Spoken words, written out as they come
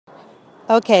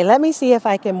Okay, let me see if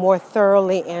I can more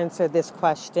thoroughly answer this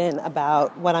question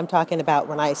about what I'm talking about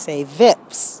when I say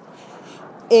VIPS.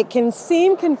 It can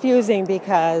seem confusing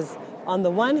because on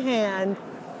the one hand,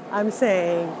 I'm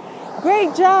saying,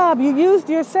 great job, you used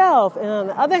yourself. And on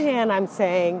the other hand, I'm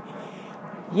saying,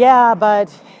 yeah,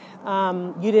 but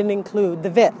you didn't include the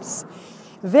VIPS.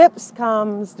 VIPS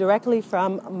comes directly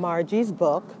from Margie's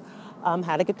book,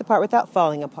 How to Get the Part Without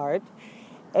Falling Apart.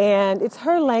 And it's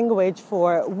her language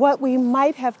for what we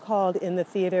might have called in the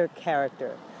theater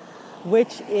character,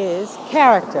 which is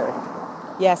character.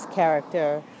 Yes,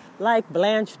 character. Like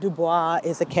Blanche Dubois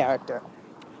is a character.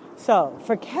 So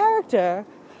for character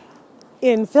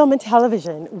in film and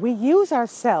television, we use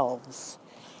ourselves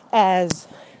as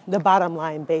the bottom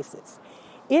line basis.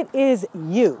 It is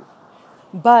you,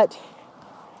 but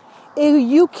it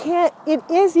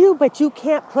is you, but you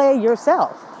can't play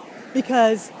yourself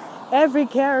because every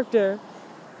character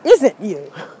isn't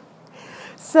you.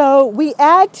 So we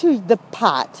add to the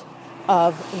pot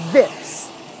of VIPS,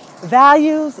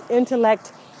 values,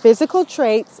 intellect, physical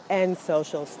traits, and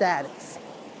social status.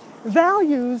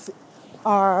 Values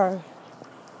are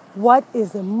what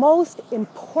is the most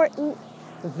important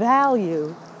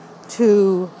value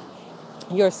to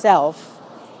yourself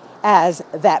as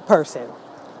that person.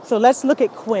 So let's look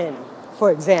at Quinn,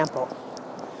 for example.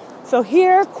 So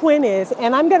here Quinn is,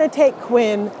 and I'm going to take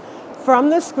Quinn from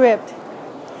the script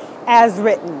as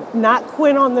written, not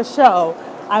Quinn on the show.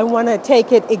 I want to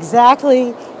take it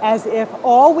exactly as if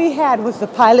all we had was the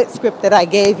pilot script that I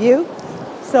gave you.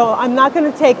 So I'm not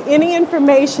going to take any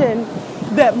information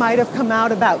that might have come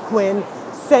out about Quinn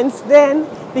since then,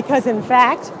 because in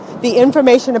fact, the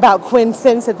information about Quinn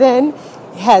since then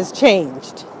has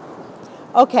changed.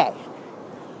 Okay,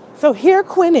 so here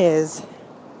Quinn is,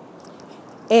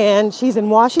 and she's in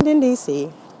Washington, D.C.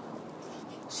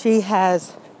 She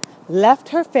has left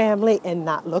her family and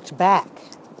not looked back.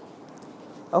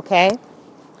 Okay?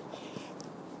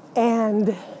 And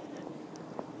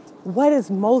what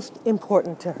is most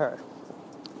important to her?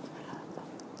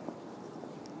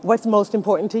 What's most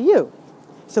important to you?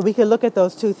 So we could look at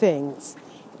those two things.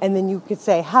 And then you could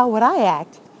say, how would I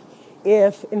act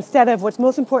if instead of what's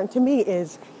most important to me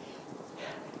is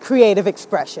creative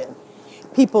expression?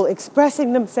 People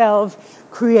expressing themselves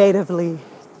creatively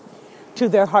to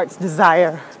their heart's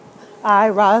desire. I,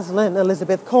 Rosalind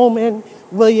Elizabeth Coleman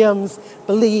Williams,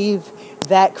 believe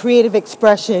that creative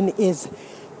expression is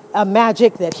a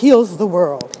magic that heals the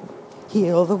world.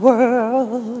 Heal the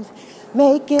world,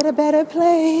 make it a better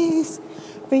place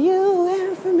for you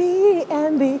and for me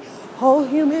and the whole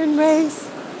human race.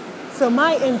 So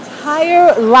my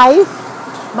entire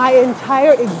life, my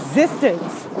entire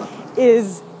existence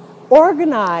is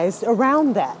organized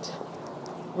around that,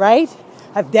 right?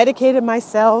 I've dedicated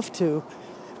myself to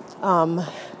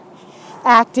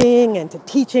acting and to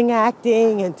teaching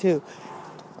acting and to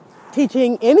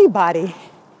teaching anybody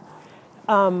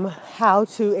how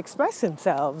to express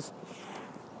themselves,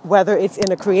 whether it's in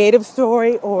a creative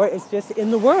story or it's just in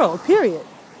the world, period.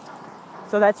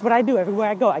 So that's what I do everywhere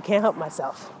I go. I can't help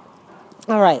myself.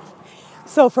 All right.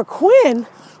 So for Quinn,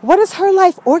 what is her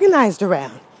life organized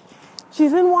around?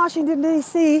 She's in Washington,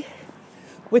 D.C.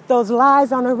 with those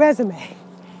lies on her resume.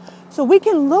 So we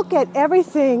can look at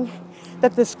everything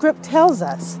that the script tells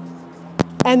us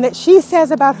and that she says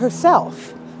about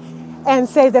herself and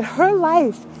say that her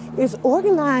life is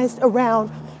organized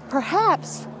around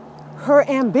perhaps her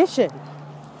ambition,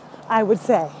 I would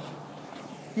say.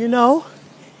 You know,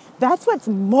 that's what's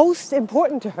most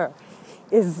important to her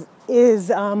is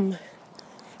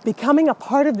becoming a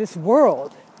part of this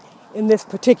world in this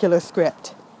particular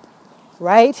script,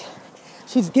 right?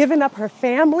 She's given up her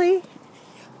family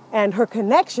and her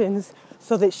connections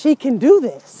so that she can do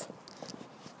this,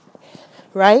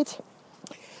 right?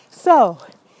 So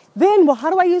then, well,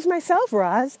 how do I use myself,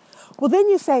 Roz? Well, then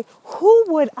you say, who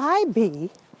would I be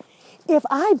if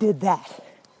I did that?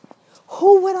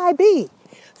 Who would I be?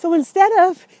 So instead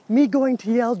of me going to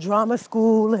Yale Drama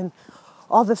School and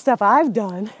all the stuff I've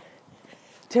done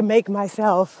to make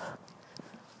myself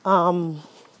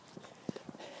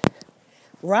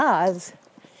Roz,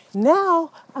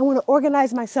 now I want to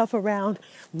organize myself around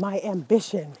my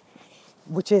ambition,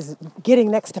 which is getting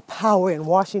next to power in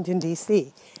Washington,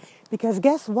 D.C. Because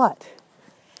guess what?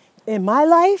 In my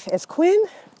life as Quinn,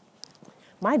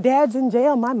 my dad's in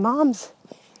jail, my mom's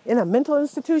in a mental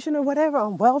institution or whatever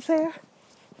on welfare.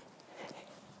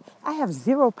 I have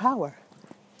zero power.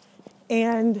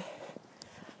 And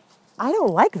I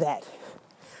don't like that.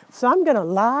 So I'm going to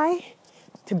lie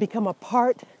to become a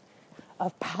part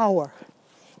of power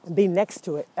and be next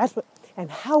to it. And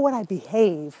how would I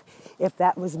behave if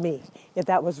that was me, if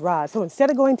that was Roz? So instead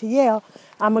of going to Yale,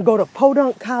 I'm going to go to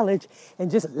Podunk College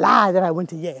and just lie that I went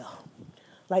to Yale,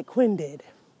 like Quinn did.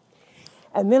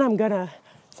 And then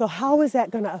so how is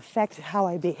that going to affect how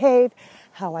I behave,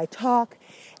 how I talk,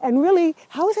 and really,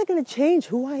 how is that going to change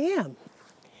who I am?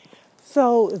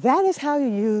 So that is how you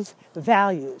use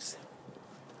values.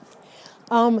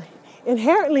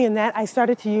 Inherently in that, I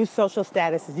started to use social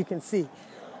status, as you can see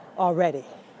already.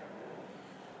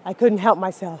 I couldn't help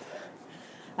myself.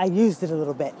 I used it a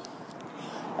little bit.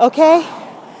 Okay?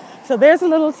 So there's a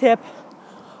little tip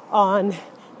on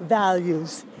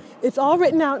values. It's all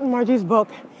written out in Margie's book,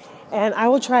 and I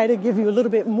will try to give you a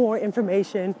little bit more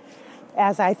information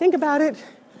as I think about it.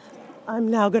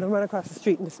 I'm now going to run across the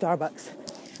street into Starbucks.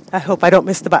 I hope I don't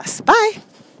miss the bus. Bye.